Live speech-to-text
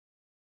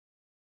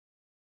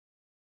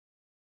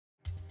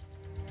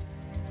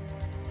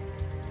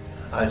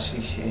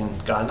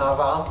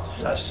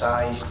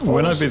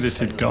When I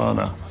visited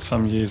Ghana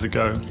some years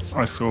ago,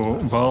 I saw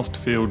vast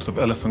fields of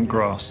elephant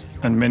grass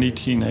and many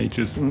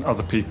teenagers and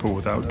other people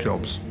without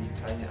jobs.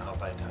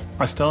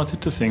 I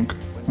started to think,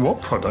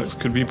 what products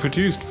could be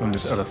produced from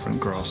this elephant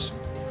grass?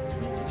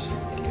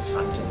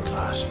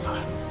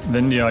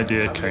 Then the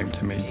idea came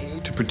to me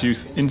to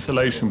produce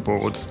insulation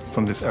boards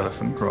from this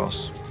elephant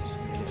grass.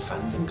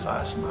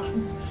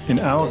 In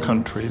our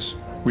countries,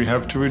 we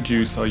have to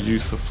reduce our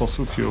use of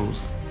fossil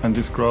fuels, and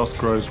this grass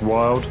grows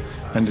wild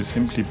and is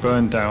simply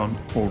burned down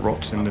or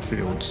rots in the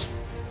fields.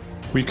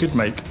 We could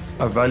make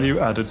a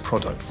value-added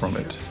product from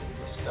it.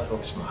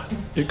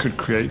 It could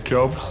create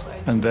jobs,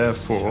 and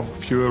therefore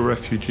fewer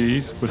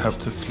refugees would have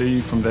to flee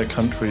from their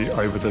country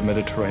over the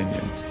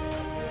Mediterranean.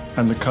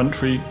 And the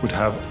country would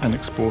have an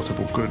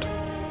exportable good.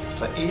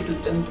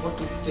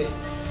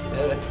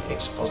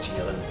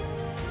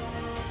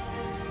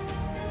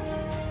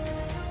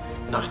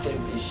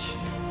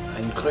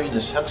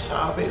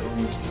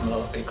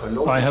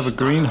 I have a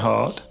green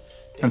heart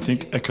and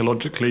think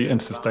ecologically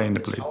and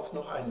sustainably.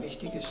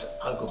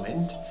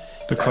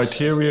 The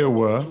criteria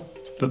were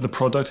that the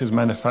product is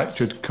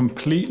manufactured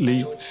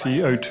completely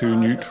CO2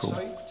 neutral,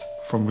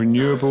 from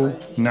renewable,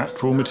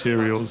 natural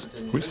materials,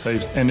 which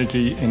saves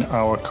energy in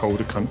our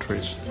colder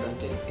countries.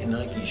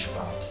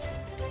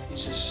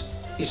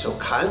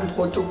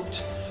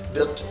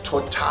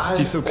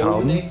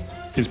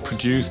 Isocalm is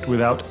produced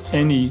without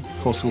any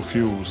fossil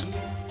fuels,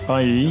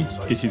 i.e.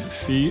 it is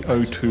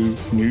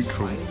CO2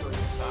 neutral.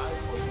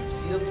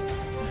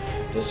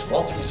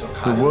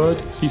 The word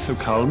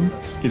Isocalm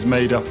is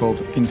made up of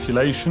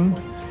insulation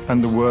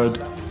and the word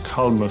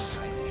calmus,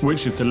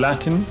 which is the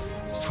Latin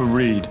for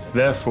reed,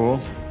 therefore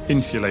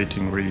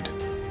insulating reed.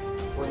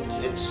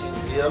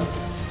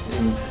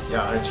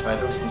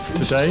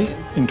 Today,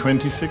 in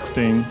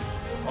 2016,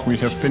 we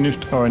have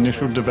finished our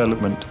initial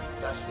development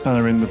and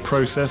are in the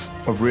process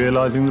of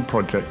realizing the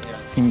project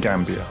in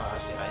Gambia.